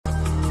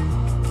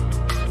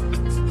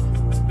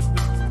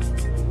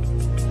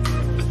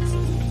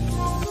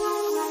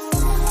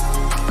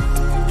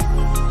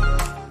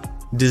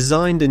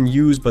Designed and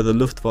used by the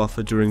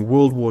Luftwaffe during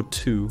World War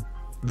II,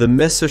 the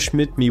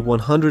Messerschmitt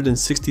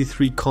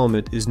Me-163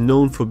 Comet is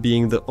known for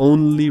being the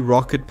only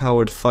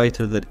rocket-powered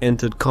fighter that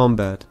entered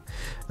combat,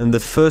 and the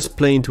first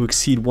plane to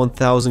exceed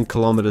 1,000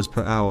 kilometers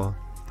per hour.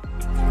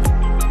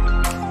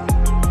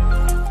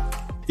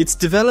 Its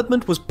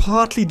development was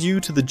partly due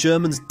to the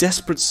Germans'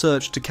 desperate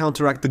search to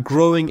counteract the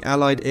growing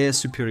Allied air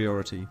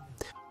superiority.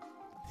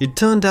 It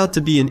turned out to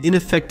be an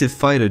ineffective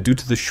fighter due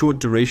to the short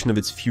duration of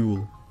its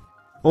fuel.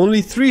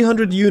 Only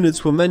 300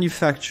 units were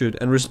manufactured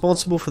and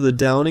responsible for the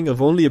downing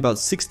of only about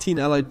 16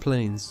 Allied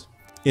planes.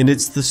 And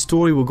it's the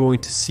story we're going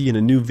to see in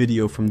a new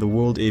video from the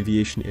World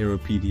Aviation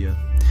Aeropedia.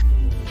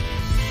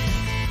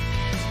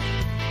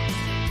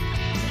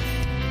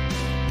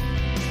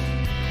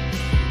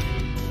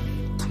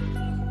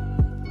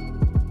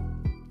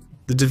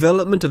 The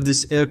development of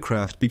this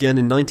aircraft began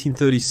in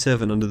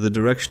 1937 under the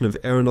direction of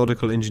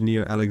aeronautical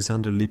engineer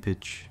Alexander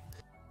Lippisch.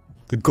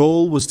 The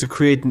goal was to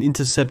create an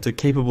interceptor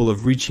capable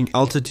of reaching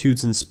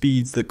altitudes and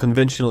speeds that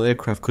conventional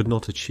aircraft could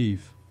not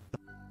achieve.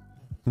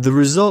 The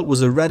result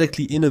was a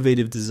radically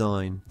innovative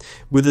design,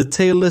 with a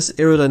tailless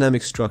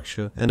aerodynamic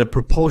structure and a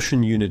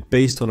propulsion unit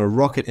based on a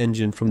rocket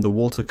engine from the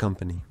Walter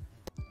Company.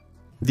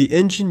 The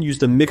engine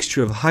used a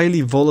mixture of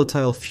highly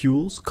volatile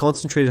fuels,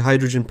 concentrated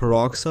hydrogen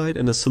peroxide,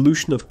 and a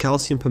solution of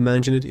calcium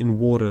permanganate in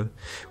water,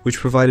 which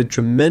provided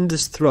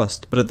tremendous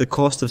thrust but at the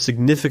cost of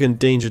significant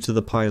danger to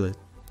the pilot.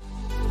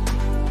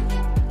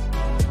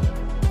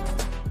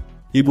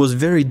 It was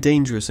very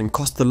dangerous and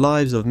cost the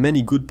lives of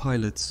many good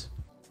pilots.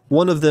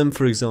 One of them,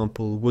 for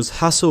example, was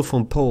Hasso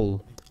von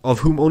Pohl, of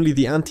whom only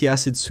the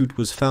anti-acid suit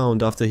was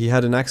found after he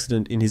had an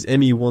accident in his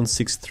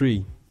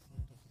Me-163.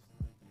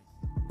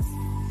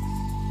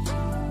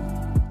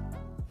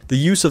 The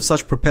use of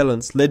such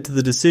propellants led to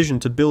the decision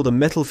to build a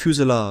metal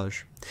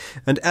fuselage,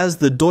 and as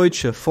the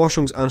Deutsche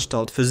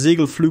Forschungsanstalt für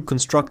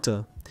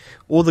Segelflugkonstrukte,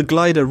 or the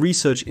Glider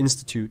Research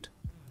Institute,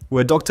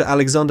 where Dr.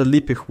 Alexander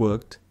Lippisch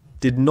worked,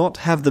 did not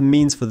have the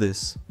means for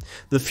this,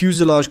 the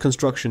fuselage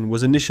construction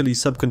was initially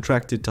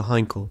subcontracted to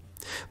Heinkel,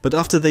 but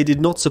after they did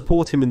not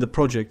support him in the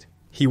project,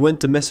 he went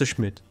to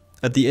Messerschmitt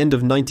at the end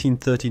of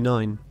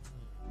 1939.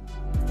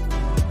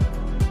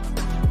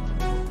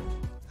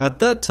 At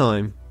that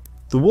time,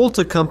 the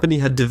Walter Company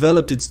had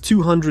developed its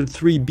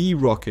 203B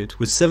rocket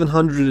with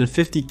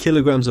 750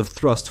 kilograms of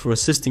thrust for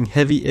assisting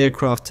heavy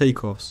aircraft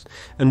takeoffs,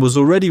 and was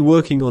already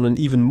working on an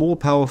even more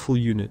powerful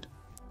unit.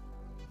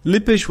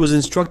 Lippisch was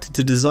instructed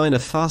to design a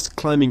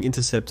fast-climbing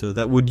interceptor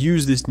that would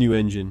use this new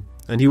engine,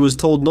 and he was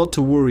told not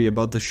to worry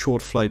about the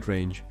short flight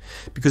range,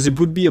 because it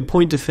would be a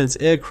point defense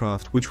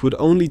aircraft which would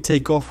only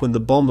take off when the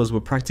bombers were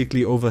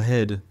practically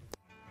overhead.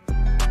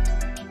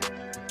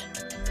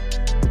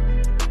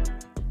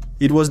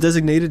 It was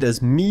designated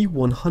as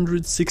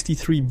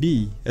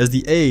Me-163B, as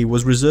the A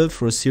was reserved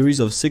for a series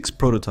of 6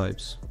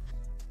 prototypes.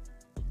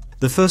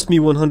 The first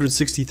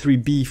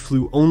Me-163B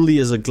flew only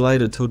as a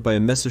glider towed by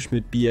a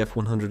Messerschmitt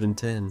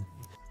Bf-110.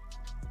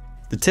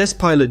 The test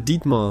pilot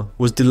Dietmar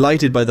was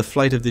delighted by the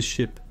flight of this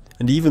ship,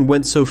 and even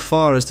went so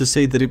far as to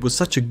say that it was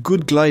such a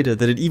good glider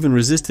that it even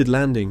resisted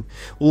landing,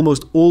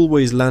 almost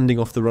always landing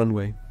off the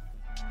runway.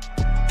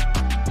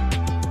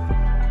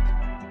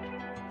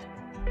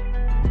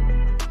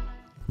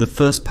 The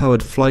first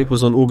powered flight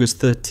was on August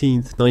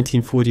 13,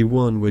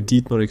 1941, where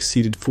Dietmar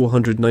exceeded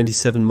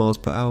 497 miles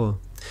per hour.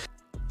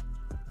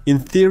 In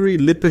theory,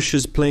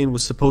 Lippisch's plane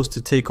was supposed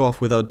to take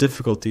off without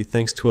difficulty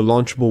thanks to a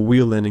launchable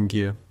wheel landing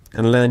gear,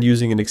 and land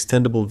using an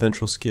extendable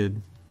ventral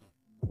skid.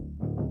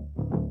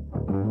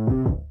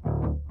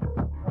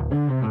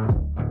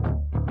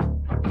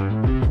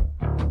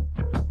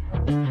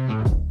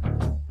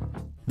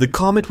 The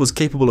Comet was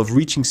capable of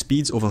reaching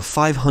speeds over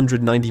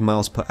 590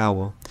 miles per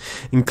hour,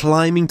 and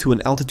climbing to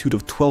an altitude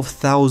of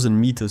 12,000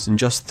 meters in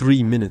just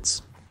 3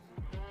 minutes.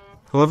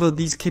 However,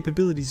 these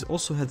capabilities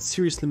also had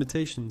serious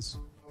limitations.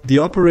 The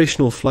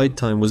operational flight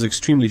time was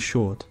extremely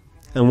short,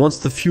 and once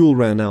the fuel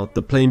ran out,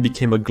 the plane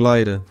became a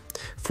glider,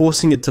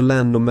 forcing it to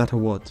land no matter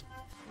what.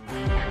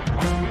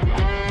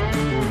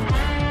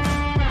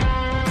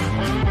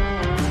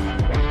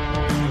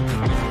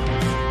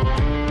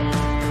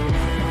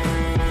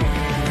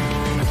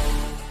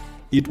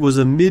 It was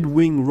a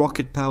mid-wing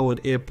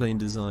rocket-powered airplane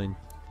design.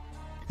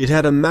 It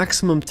had a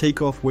maximum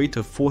takeoff weight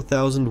of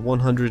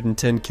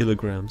 4,110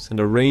 kilograms and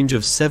a range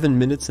of 7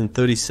 minutes and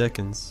 30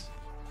 seconds.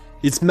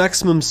 Its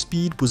maximum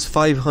speed was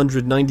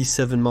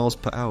 597 miles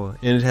per hour,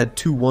 and it had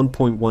two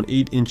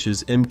 1.18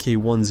 inches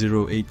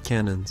Mk108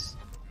 cannons.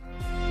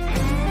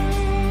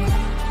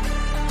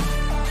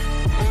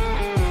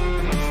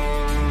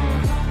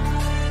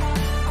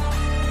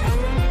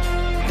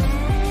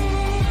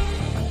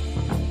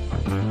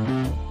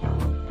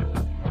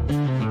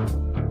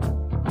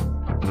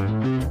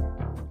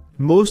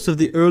 Most of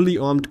the early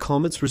armed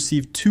Comets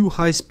received two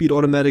high-speed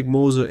automatic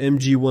Moser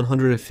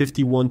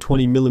MG151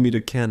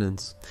 20mm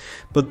cannons,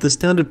 but the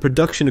standard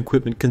production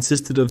equipment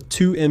consisted of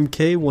two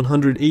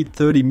Mk108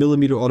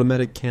 30mm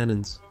automatic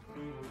cannons.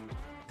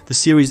 the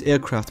series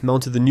aircraft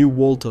mounted the new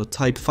Walter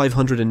Type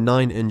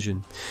 509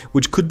 engine,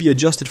 which could be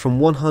adjusted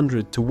from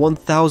 100 to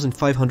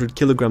 1,500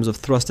 kilograms of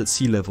thrust at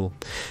sea level,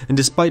 and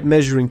despite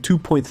measuring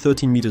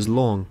 2.13 meters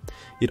long,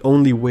 it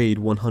only weighed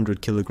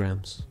 100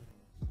 kilograms.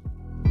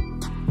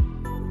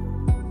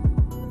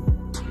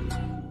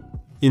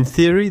 In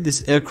theory,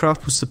 this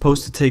aircraft was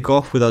supposed to take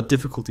off without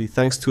difficulty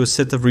thanks to a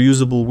set of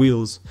reusable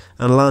wheels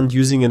and land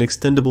using an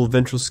extendable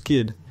ventral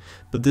skid,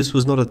 but this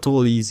was not at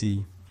all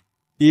easy.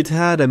 It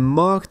had a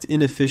marked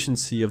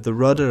inefficiency of the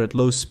rudder at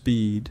low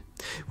speed,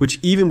 which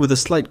even with a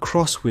slight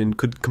crosswind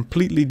could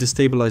completely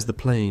destabilize the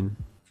plane.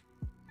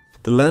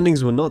 The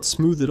landings were not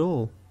smooth at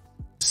all.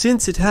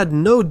 Since it had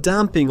no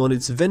damping on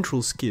its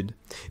ventral skid,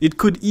 it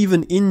could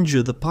even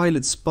injure the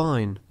pilot's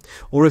spine,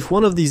 or if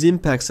one of these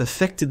impacts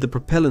affected the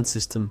propellant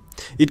system,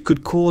 it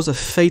could cause a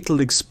fatal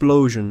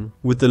explosion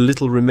with the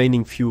little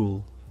remaining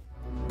fuel.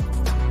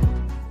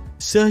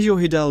 Sergio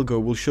Hidalgo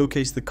will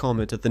showcase the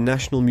Comet at the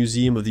National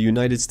Museum of the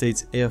United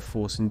States Air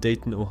Force in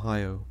Dayton,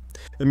 Ohio.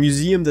 A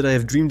museum that I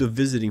have dreamed of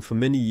visiting for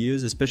many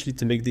years, especially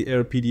to make the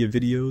Aeropedia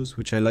videos,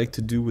 which I like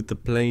to do with the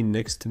plane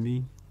next to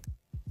me.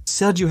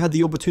 Sergio had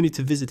the opportunity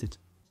to visit it.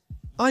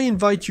 I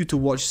invite you to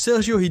watch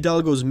Sergio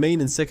Hidalgo's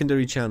main and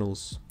secondary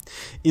channels.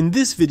 In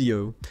this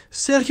video,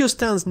 Sergio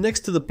stands next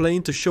to the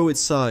plane to show its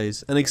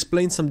size and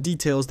explain some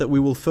details that we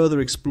will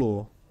further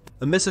explore.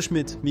 A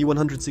Messerschmitt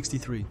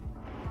Me-163.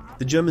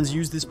 The Germans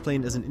used this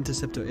plane as an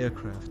interceptor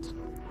aircraft.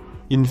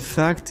 In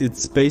fact,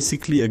 it's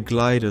basically a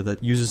glider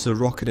that uses a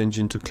rocket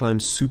engine to climb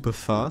super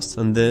fast,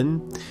 and then,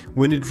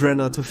 when it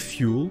ran out of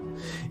fuel,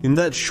 in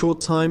that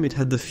short time it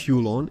had the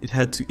fuel on, it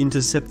had to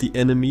intercept the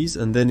enemies,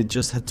 and then it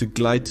just had to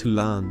glide to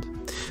land,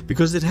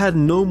 because it had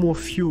no more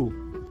fuel.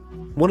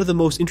 One of the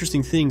most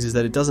interesting things is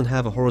that it doesn't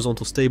have a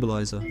horizontal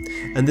stabilizer,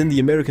 and then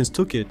the Americans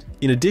took it.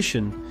 In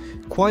addition,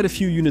 quite a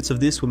few units of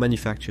this were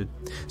manufactured,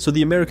 so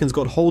the Americans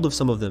got hold of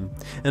some of them,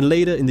 and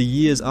later in the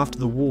years after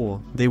the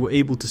war, they were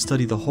able to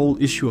study the whole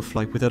issue of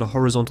flight without a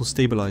horizontal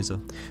stabilizer,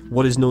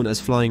 what is known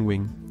as flying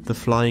wing, the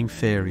flying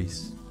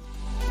fairies.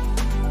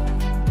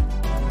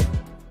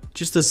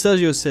 Just as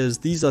Sergio says,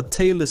 these are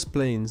tailless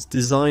planes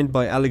designed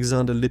by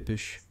Alexander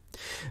Lippisch,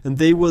 and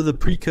they were the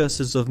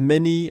precursors of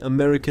many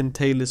American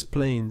tailless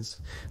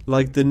planes,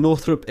 like the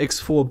Northrop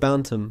X-4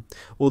 Bantam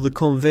or the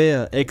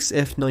Convair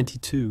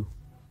XF-92,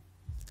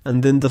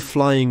 and then the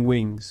flying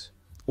wings.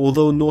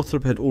 Although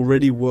Northrop had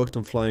already worked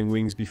on flying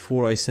wings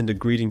before I send a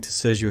greeting to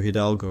Sergio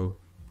Hidalgo.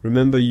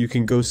 Remember, you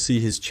can go see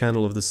his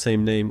channel of the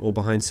same name or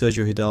Behind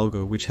Sergio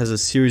Hidalgo, which has a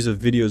series of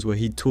videos where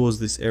he tours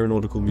this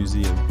aeronautical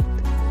museum.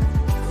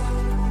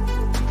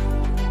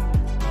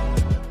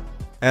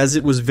 As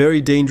it was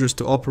very dangerous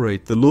to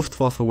operate, the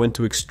Luftwaffe went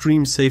to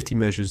extreme safety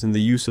measures in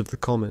the use of the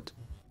Comet.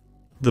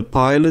 The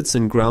pilots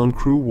and ground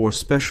crew wore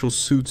special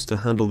suits to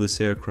handle this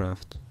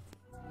aircraft.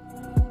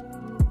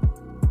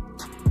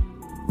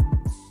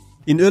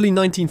 In early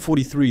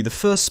 1943, the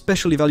first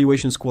Special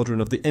Evaluation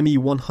Squadron of the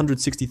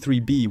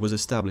Me-163B was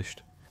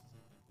established.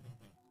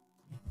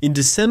 In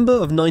December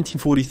of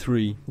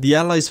 1943, the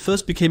Allies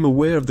first became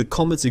aware of the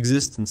Comet's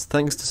existence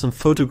thanks to some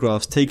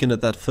photographs taken at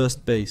that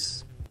first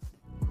base.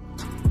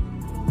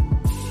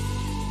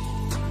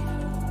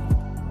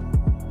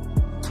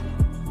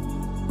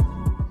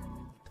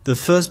 The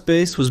first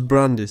base was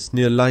Brandis,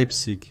 near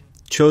Leipzig,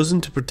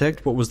 chosen to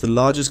protect what was the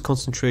largest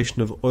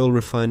concentration of oil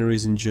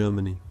refineries in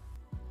Germany.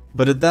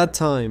 But at that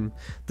time,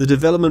 the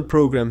development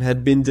program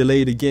had been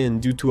delayed again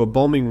due to a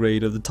bombing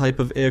raid of the type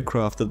of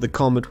aircraft that the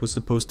Comet was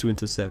supposed to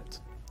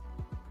intercept.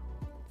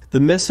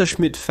 The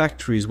Messerschmitt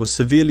factories were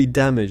severely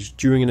damaged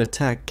during an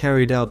attack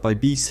carried out by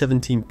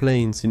B-17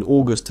 planes in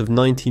August of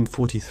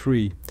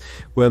 1943,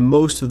 where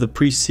most of the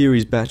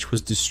pre-series batch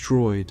was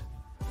destroyed.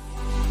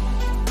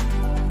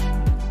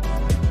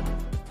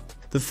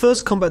 The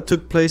first combat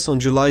took place on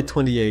July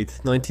 28,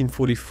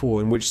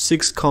 1944, in which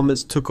 6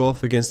 Comets took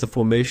off against a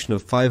formation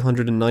of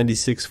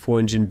 596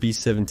 4-engine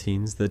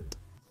B-17s that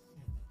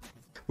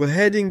were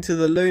heading to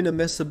the Leuna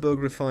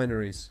Messerberg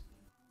refineries.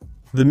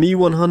 The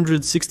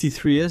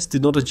Me-163S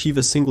did not achieve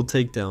a single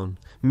takedown,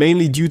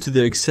 mainly due to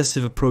their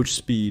excessive approach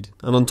speed,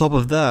 and on top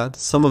of that,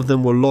 some of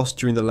them were lost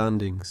during the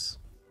landings.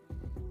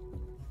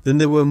 Then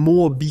there were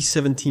more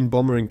B-17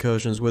 bomber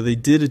incursions where they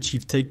did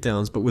achieve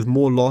takedowns, but with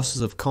more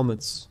losses of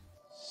Comets.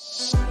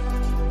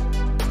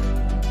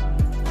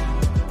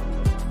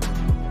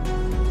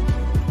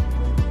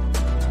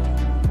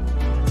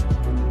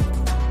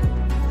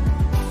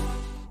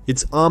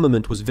 Its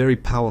armament was very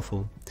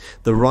powerful.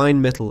 The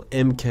Rheinmetall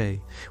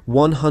Mk,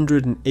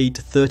 108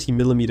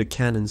 30mm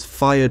cannons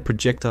fired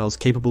projectiles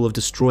capable of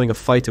destroying a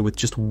fighter with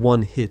just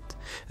one hit,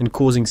 and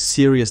causing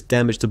serious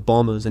damage to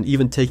bombers and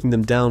even taking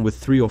them down with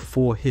 3 or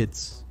 4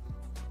 hits.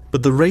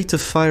 But the rate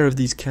of fire of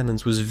these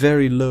cannons was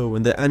very low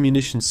and their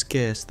ammunition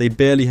scarce. They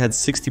barely had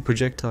 60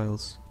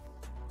 projectiles.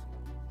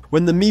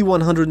 When the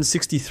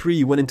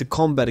Me-163 went into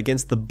combat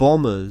against the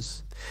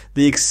bombers,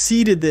 They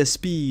exceeded their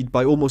speed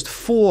by almost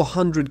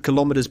 400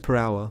 kilometers per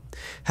hour,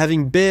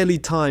 having barely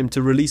time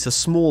to release a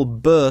small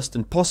burst,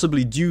 and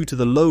possibly due to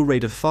the low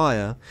rate of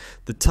fire,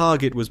 the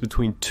target was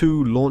between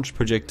two launched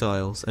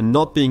projectiles and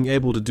not being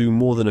able to do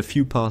more than a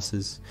few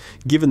passes,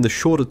 given the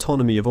short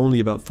autonomy of only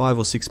about 5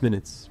 or 6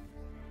 minutes.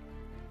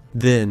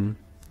 Then,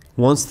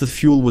 once the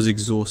fuel was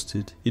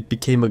exhausted, it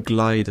became a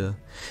glider,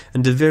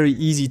 and a very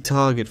easy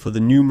target for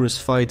the numerous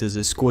fighters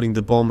escorting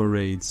the bomber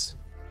raids.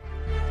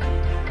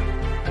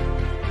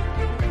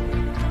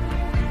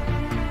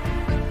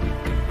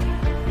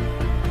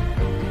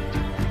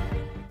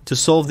 To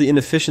solve the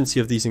inefficiency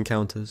of these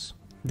encounters,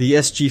 the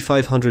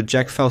SG-500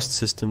 Jack Faust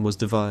system was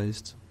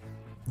devised.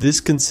 This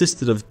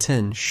consisted of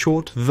 10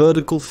 short,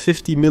 vertical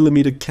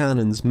 50mm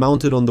cannons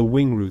mounted on the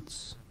wing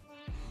roots.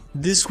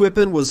 This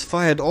weapon was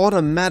fired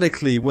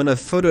automatically when a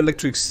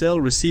photoelectric cell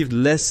received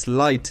less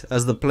light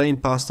as the plane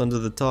passed under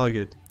the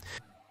target.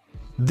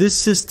 This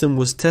system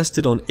was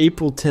tested on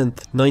April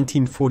 10th,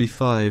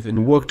 1945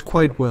 and worked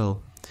quite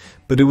well,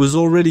 but it was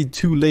already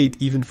too late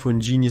even for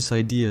ingenious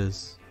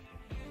ideas.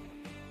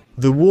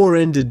 The war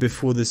ended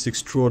before this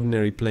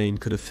extraordinary plane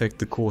could affect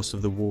the course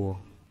of the war.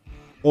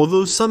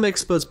 Although some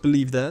experts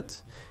believe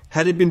that,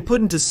 had it been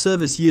put into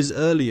service years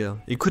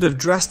earlier, it could have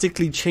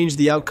drastically changed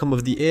the outcome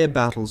of the air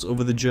battles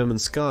over the German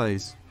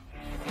skies.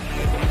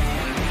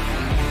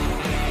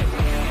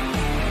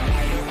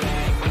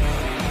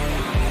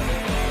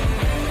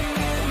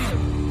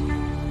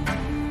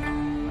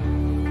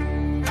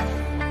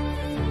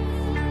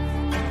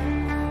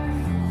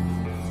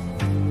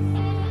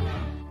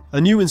 A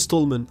new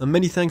installment, and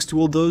many thanks to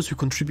all those who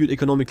contribute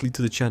economically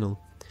to the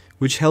channel,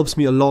 which helps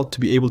me a lot to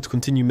be able to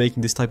continue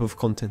making this type of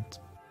content.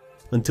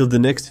 Until the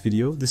next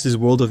video, this is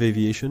World of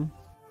Aviation,